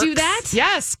we the go forks. do that?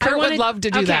 Yes, I Kurt wanna- would love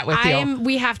to do okay, that with you.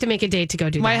 We have to make a date to go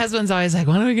do My that. husband's always like,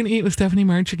 when are we going to eat with Stephanie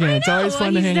March again? It's always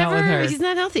fun to hang out with her. He's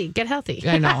not healthy. Get healthy.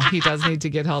 I know. He does need to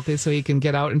get healthy so he can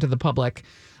get out into the public.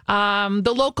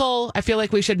 The local, I feel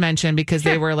like we should mention because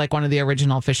they were like one of the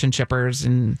original fish and chippers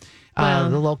and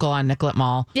the local on Nicollet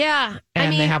Mall. Yeah.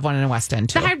 And they have one in West End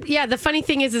too. The funny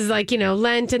thing is like,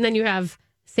 Lent, and then you have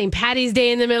St. Patty's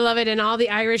Day in the middle of it, and all the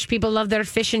Irish people love their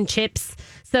fish and chips.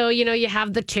 So, you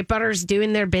have the chippers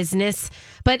doing their business.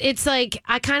 But it's like,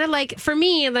 I kind of like, for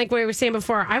me, like we were saying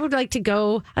before, I like to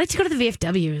go to the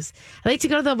VFWs. I like to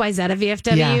go to the Wyzetta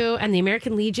VFW and the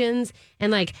American Legions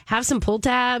and like have some pull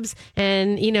tabs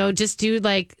and, just do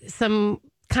like some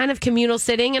kind of communal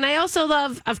sitting. And I also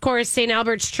love, of course, St.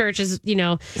 Albert's Church is, we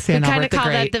kind Albert of the call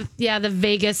Great. that the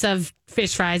Vegas of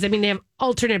fish fries. I mean, they have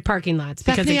alternate parking lots.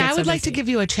 Because Bethany, it gets I would so like to busy. give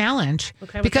you a challenge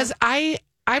Okay, what's because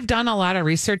I've done a lot of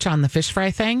research on the fish fry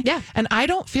thing. Yeah. And I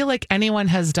don't feel like anyone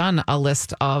has done a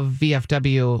list of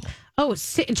VFW Oh,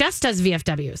 Jess does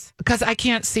VFWs. because I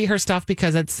can't see her stuff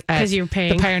because it's at 'Cause you're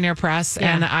paying. the Pioneer Press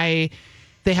Yeah. and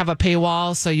they have a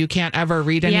paywall so you can't ever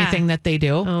read Yeah. anything that they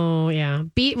do. Oh, yeah.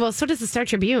 Well, so does the Star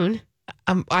Tribune.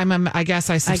 I guess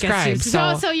I subscribe.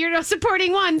 So you're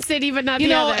supporting one city, but not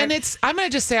the other. And I'm going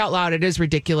to just say out loud, it is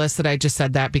ridiculous that I just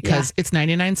said that because it's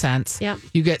 99 cents. Yeah.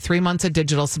 You get 3 months of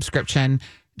digital subscription.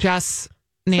 Jess,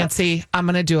 Nancy, I'm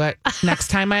going to do it. Next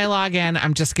time I log in,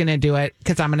 I'm just going to do it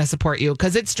because I'm going to support you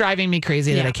because it's driving me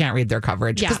crazy that I can't read their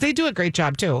coverage because they do a great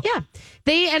job too. Yeah.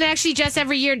 And actually Jess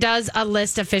every year does a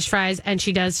list of fish fries, and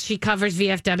she covers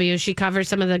VFW. She covers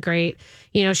some of the great,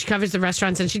 she covers the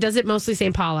restaurants, and she does it mostly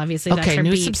St. Paul, obviously. That's Okay, her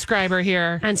new beat. subscriber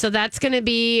here. And so that's going to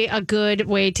be a good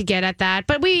way to get at that.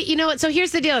 But so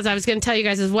here's the deal, as I was going to tell you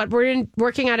guys, is what we're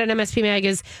working on at MSP Mag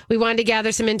is we wanted to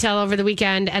gather some intel over the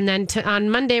weekend. And then on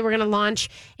Monday, we're going to launch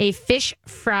a fish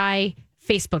fry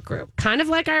Facebook group, kind of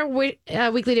like our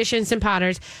Weekly Dish Instant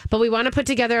Potters, but we want to put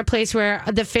together a place where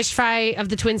the fish fry of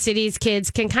the Twin Cities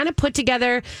kids can kind of put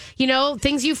together,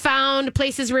 things you found,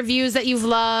 places, reviews that you've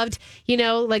loved,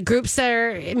 like groups that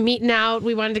are meeting out.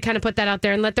 We wanted to kind of put that out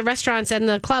there and let the restaurants and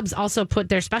the clubs also put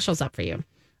their specials up for you.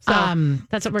 So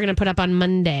that's what we're going to put up on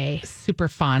Monday. Super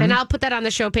fun. And I'll put that on the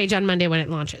show page on Monday when it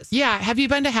launches. Yeah. Have you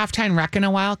been to Halftime Rec in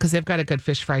a while? Because they've got a good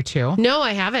fish fry too. No,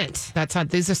 I haven't.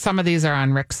 Some of these are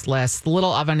on Rick's list. The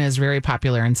Little Oven is very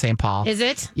popular in St. Paul. Is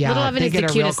it? Yeah, Little Oven they is get the a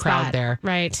real cutest crowd spot. there.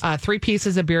 Right. 3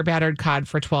 pieces of beer battered cod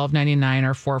for $12.99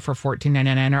 or 4 for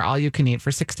 $14.99 or all you can eat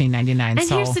for $16.99. And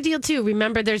here's the deal too.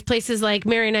 Remember, there's places like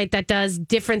Mary Knight that does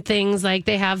different things. Like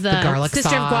they have the garlic Sister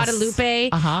sauce. of Guadalupe.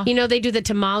 Uh-huh. They do the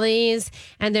tamales,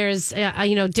 and there's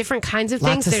different kinds of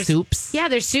Lots things. of There's soups. Yeah,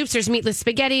 there's soups. There's meatless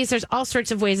spaghettis. There's all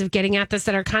sorts of ways of getting at this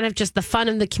that are kind of just the fun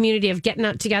of the community of getting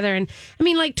out together. And I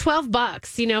mean, like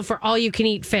 $12, for all you can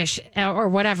eat fish or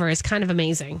whatever is kind of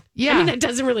amazing. Yeah. I mean, that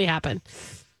doesn't really happen.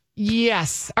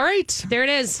 Yes. All right. There it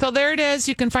is. So there it is.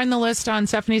 You can find the list on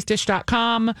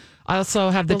stephaniesdish.com. I also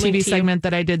have the We'll link TV to you. segment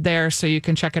that I did there, so you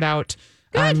can check it out.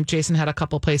 Jason had a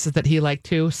couple places that he liked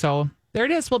too. So there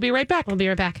it is. We'll be right back. We'll be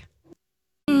right back.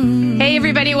 Hey,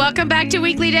 everybody. Welcome back to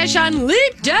Weekly Dish on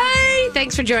Leap Day.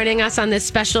 Thanks for joining us on this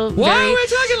special. Why are we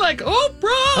talking like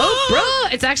Oprah?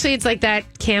 Oprah. It's like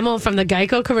that camel from the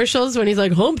Geico commercials when he's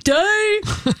like, hump day.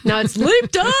 Now it's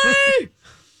Leap Day.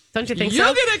 Don't you think You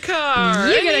so? get a car.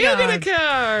 You get a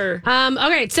car.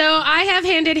 Okay, so I have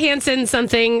handed Hanson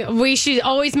something. She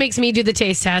always makes me do the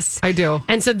taste test. I do.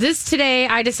 And so today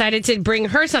I decided to bring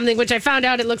her something, which I found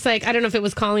out it looks like, I don't know if it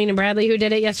was Colleen and Bradley who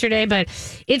did it yesterday, but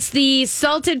it's the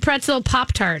salted pretzel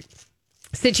Pop-Tart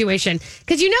situation.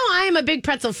 Because I am a big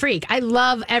pretzel freak. I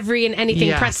love every and anything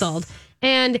Yes. pretzeled.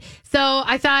 And so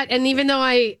I thought, and even though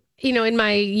in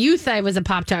my youth I was a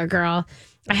Pop-Tart girl,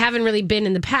 I haven't really been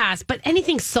in the past, but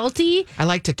anything salty. I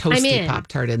liked a I'm toasty in.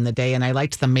 Pop-Tart in the day, and I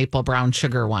liked the maple brown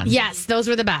sugar one. Yes, those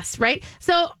were the best, right?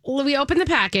 So we open the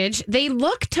package. They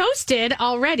look toasted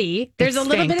already. There's a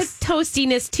little bit of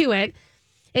toastiness to it.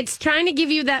 It's trying to give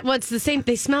you that, what's the same,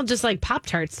 they smell just like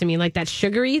Pop-Tarts to me, like that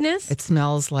sugariness. It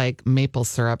smells like maple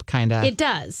syrup, kind of. It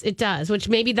does, which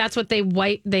maybe that's what they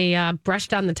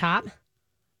brushed on the top.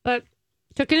 But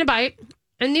took in a bite.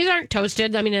 And these aren't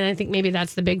toasted. I mean, and I think maybe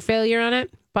that's the big failure on it.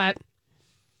 But, I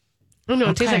don't know,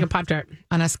 it tastes like a Pop-Tart.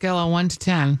 On a scale of 1 to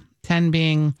 10, 10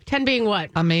 being 10 being what?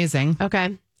 amazing,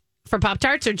 Okay. For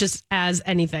Pop-Tarts or just as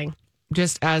anything?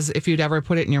 just as if you'd ever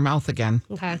put it in your mouth again.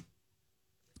 Okay.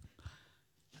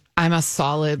 I'm a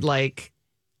solid,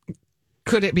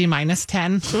 could it be minus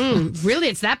 10? Really?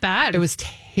 It's that bad? It was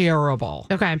terrible.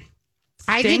 Okay.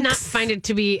 I did not Stinks. find it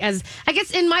to be as, I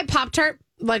guess in my Pop-Tart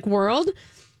like world,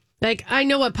 like I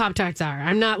know what Pop-Tarts are.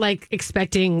 I'm not like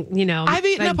expecting, I've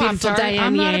eaten like a beautiful Pop-Tart. Diane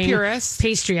I'm not a Yang purist.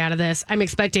 pastry out of this. I'm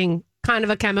expecting kind of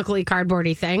a chemically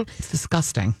cardboardy thing. It's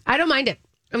disgusting. I don't mind it.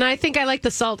 And I think I like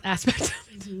the salt aspect of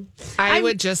it. I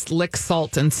would just lick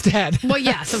salt instead. Well,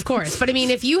 yes, of course. But I mean,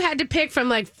 if you had to pick from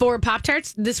like 4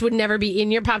 Pop-Tarts, this would never be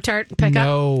in your Pop-Tart pickup.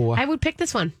 No. I would pick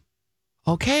this one.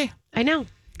 Okay. I know.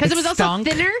 Because it was also stunk.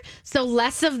 thinner, so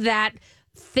less of that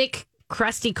thick,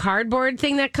 crusty cardboard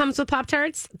thing that comes with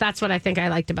Pop-Tarts. That's what I think I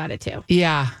liked about it too.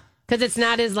 Yeah. Because it's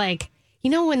not as like,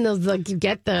 when those like you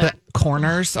get The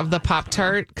corners of the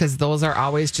Pop-Tart, because those are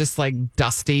always just like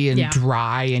dusty and Yeah.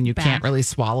 dry, and you Bad. can't really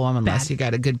swallow them unless Bad. you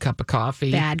got a good cup of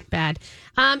coffee. Bad.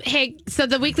 Hey, so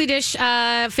the Weekly Dish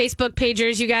Facebook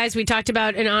pagers, you guys, we talked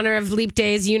about in honor of Leap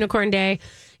Day's Unicorn Day.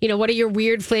 What are your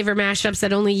weird flavor mashups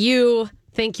that only you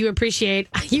think you appreciate?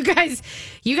 You guys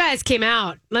came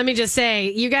out. Let me just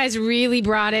say, you guys really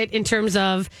brought it in terms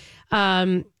of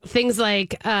things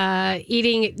like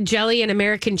eating jelly and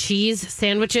American cheese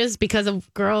sandwiches because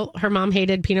her mom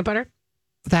hated peanut butter.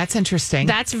 That's interesting.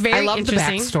 That's very I love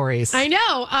interesting. the backstories. I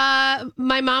know.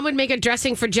 My mom would make a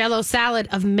dressing for Jell-O salad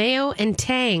of mayo and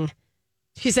tang.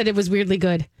 She said it was weirdly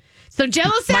good. So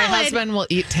Jell-O My salad. husband will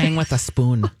eat tang with a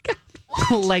spoon.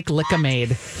 Like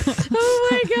Lick-a-Maid. Oh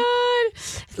my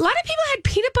god! A lot of people had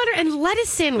peanut butter and lettuce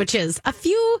sandwiches. A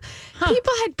few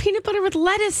people had peanut butter with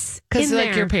lettuce Because in like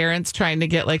there. your parents trying to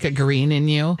get like a green in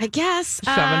you, I guess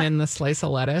shoving in the slice of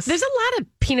lettuce. There's a lot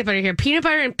of peanut butter here. Peanut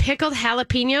butter and pickled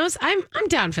jalapenos. I'm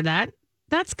down for that.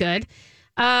 That's good.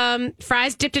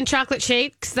 Fries dipped in chocolate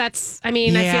shakes. I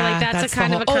feel like that's that's a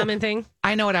kind the of a whole- common thing.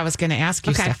 I know what I was going to ask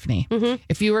you, Okay. Stephanie.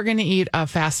 If you were going to eat a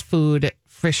fast food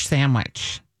fish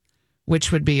sandwich,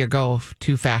 which would be your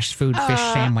go-to fast food fish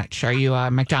sandwich? Are you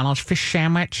a McDonald's fish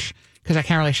sandwich? Because I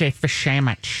can't really say fish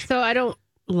sandwich. So I don't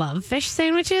love fish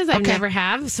sandwiches. I Okay. never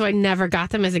have. So I never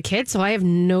got them as a kid. So I have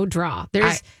no draw.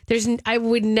 I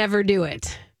would never do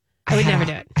it. I would never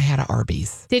do it. I had an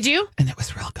Arby's, Did you? and it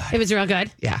was real good. It was real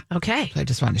good. Yeah. Okay. So I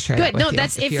just wanted to share Good. that with No, you.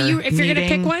 that's if you're gonna pick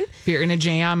needing- one. If you're in a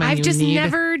jam and I've you just need,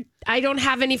 never. I don't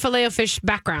have any Filet-O-Fish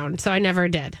background, so I never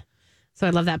did. So I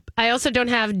love that. I also don't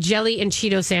have jelly and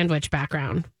Cheeto sandwich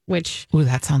background, which Ooh,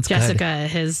 that sounds Jessica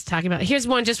is talking about. Here's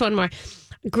just one more.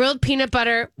 Grilled peanut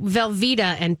butter,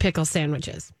 Velveeta, and pickle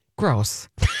sandwiches. good. Gross.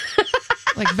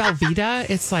 Like Velveeta,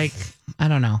 it's like, I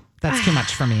don't know. That's too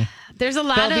much for me. There's a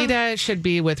lot of... Velveeta should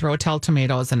be with Rotel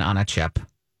tomatoes and on a chip.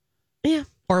 Yeah.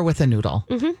 Or with a noodle.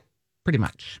 Mm-hmm. Pretty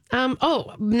much.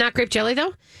 Not grape jelly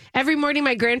though. Every morning,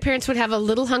 my grandparents would have a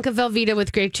little hunk of Velveeta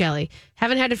with grape jelly.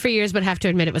 Haven't had it for years, but have to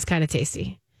admit it was kind of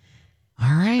tasty. All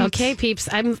right. Okay, peeps.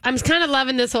 I'm kind of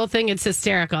loving this whole thing. It's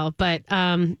hysterical, but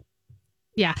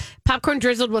yeah, popcorn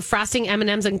drizzled with frosting,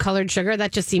 M&Ms, and colored sugar.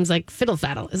 That just seems like fiddle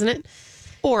faddle, isn't it?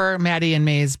 Or Maddie and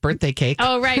May's birthday cake.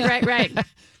 Oh, right.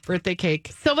 Birthday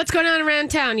cake. So what's going on around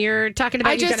town? You're talking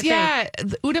about.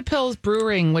 The Uda Pills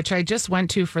Brewing, which I just went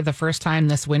to for the first time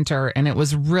this winter, and it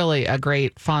was really a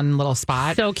great, fun little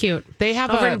spot. So cute. They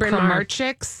have Over a in Bryn Mawr.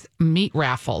 Kramarczyk's meat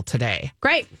raffle today.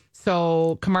 Great.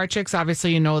 So Kramarczyk's,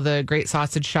 obviously, the great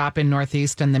sausage shop in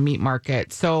Northeast and the meat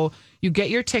market. So you get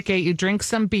your ticket, you drink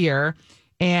some beer,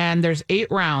 and there's 8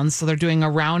 rounds. So they're doing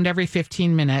a round every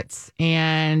 15 minutes,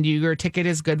 and your ticket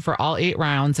is good for all 8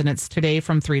 rounds. And it's today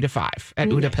from 3 to 5 at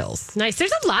Uda Pills. Nice.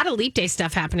 There's a lot of Leap Day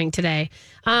stuff happening today.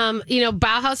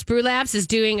 Bauhaus Brew Labs is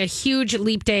doing a huge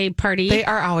Leap Day party. They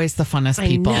are always the funnest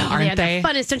people, aren't they? The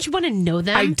funnest. Don't you want to know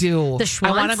them? I do. The Schwantz?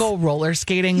 I want to go roller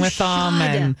skating with them, should.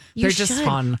 and You they're just should.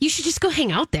 fun. You should just go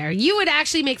hang out there. You would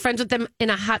actually make friends with them in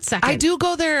a hot second. I do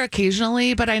go there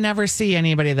occasionally, but I never see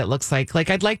anybody that looks like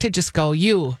I'd like to just go,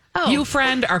 you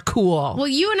friend are cool. Well,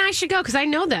 you and I should go because I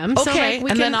know them. Okay, So,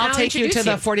 and then I'll take you to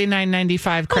the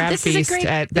 $49.95 crab this is a feast great-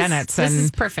 at this- Bennett's, This is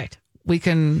and perfect. we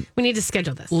can We need to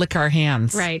schedule this. lick our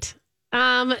hands. Right.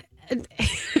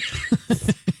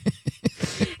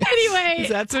 Anyway.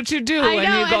 That's what you do I when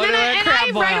know, you go and to then a crab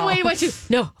I boil. right away went to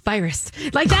no virus.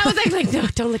 Like that was like no,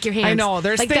 don't lick your hands. I know.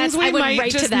 There's like things we I went might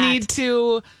right to just that. need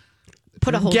to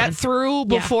Put a hold get on. through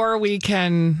before we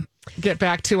can get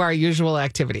back to our usual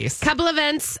activities. Couple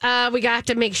events we got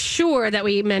to make sure that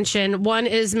we mention. One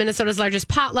is Minnesota's largest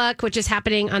potluck, which is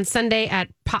happening on Sunday at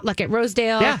Potluck at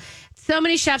Rosedale. Yeah. So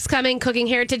many chefs coming, cooking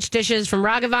heritage dishes from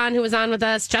Raghavan, who was on with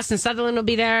us. Justin Sutherland will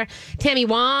be there. Tammy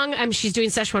Wong, she's doing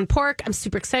Szechuan pork. I'm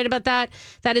super excited about that.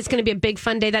 That is going to be a big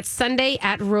fun day. That's Sunday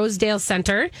at Rosedale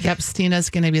Center. Yep, Stina's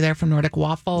going to be there from Nordic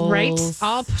Waffles. Right.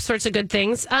 All sorts of good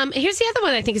things. Here's the other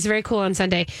one I think is very cool on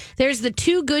Sunday. There's the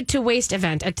Too Good to Waste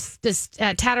event at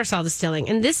Tattersall Distilling.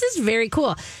 And this is very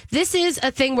cool. This is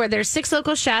a thing where there's 6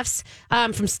 local chefs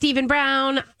from Stephen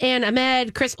Brown, Ann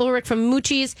Ahmed, Chris Ulrich from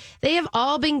Moochie's. They have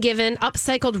all been given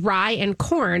upcycled rye and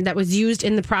corn that was used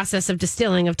in the process of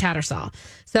distilling of Tattersall.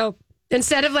 So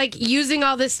instead of like using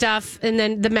all this stuff and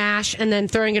then the mash and then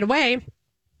throwing it away,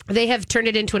 they have turned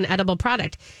it into an edible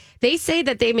product. They say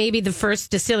that they may be the first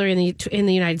distillery in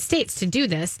the United States to do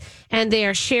this, and they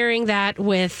are sharing that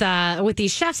with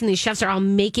these chefs, and these chefs are all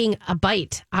making a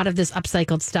bite out of this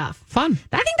upcycled stuff. Fun.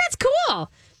 I think that's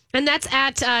cool. And that's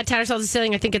at Tattersall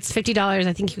Distilling. I think it's $50.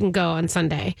 I think you can go on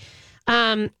Sunday.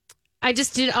 I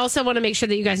just did also want to make sure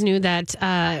that you guys knew that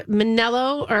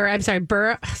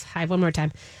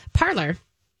Parlor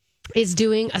is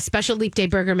doing a special Leap Day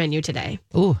burger menu today.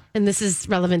 Ooh. And this is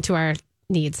relevant to our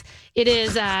needs. It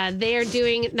is, they are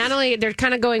doing, not only, they're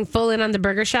kind of going full in on the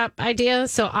burger shop idea.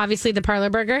 So obviously the Parlor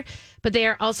burger, but they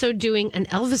are also doing an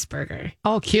Elvis burger.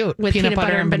 Oh, cute. With peanut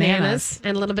butter and bananas.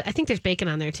 And a little bit, I think there's bacon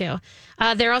on there too.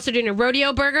 They're also doing a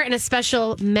rodeo burger and a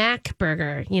special Mac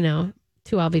burger,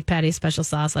 2 all beef patties, special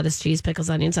sauce, lettuce, cheese, pickles,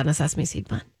 onions on a sesame seed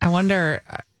bun. I wonder,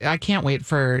 I can't wait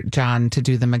for John to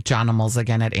do the McJohnimals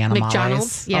again at Animales.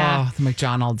 McDonald's? Yeah. Oh, the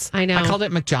McDonald's. I know. I called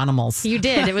it McJohnimals. You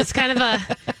did. It was kind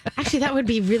of actually, that would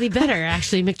be really better,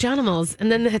 actually, McJohnimals.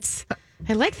 And then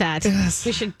I like that. Yes.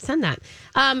 We should send that.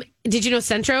 Did you know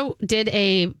Centro did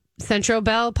a Centro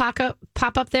Bell pop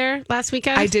up there last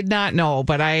weekend? I did not know,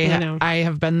 but I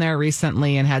have been there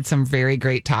recently and had some very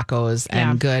great tacos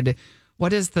and good.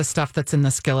 What is the stuff that's in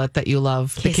the skillet that you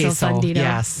love? Queso the queso. Fundido.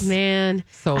 Yes. Man.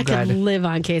 So I good. could live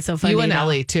on queso fundido. You and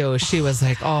Ellie, too. She was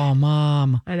like, oh,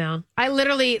 Mom. I know. I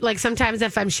literally, sometimes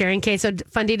if I'm sharing queso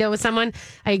fundido with someone,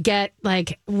 I get,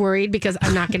 worried because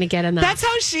I'm not going to get enough. That's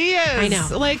how she is. I know.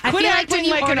 Quit I feel like when acting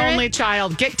you like an order only it-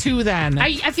 child. Get 2 then.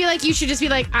 I feel like you should just be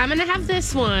like, I'm going to have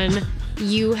this one.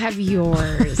 You have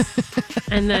yours.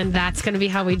 And then that's going to be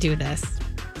how we do this.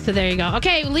 So there you go.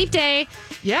 Okay, Leap Day.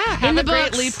 Yeah, have in the a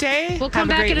great books. Leap Day. We'll come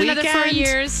Have a back in great another 4 weekend.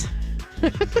 years.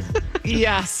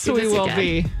 Yes, Do we this will again.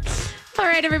 be. All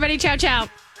right, everybody. Ciao, ciao.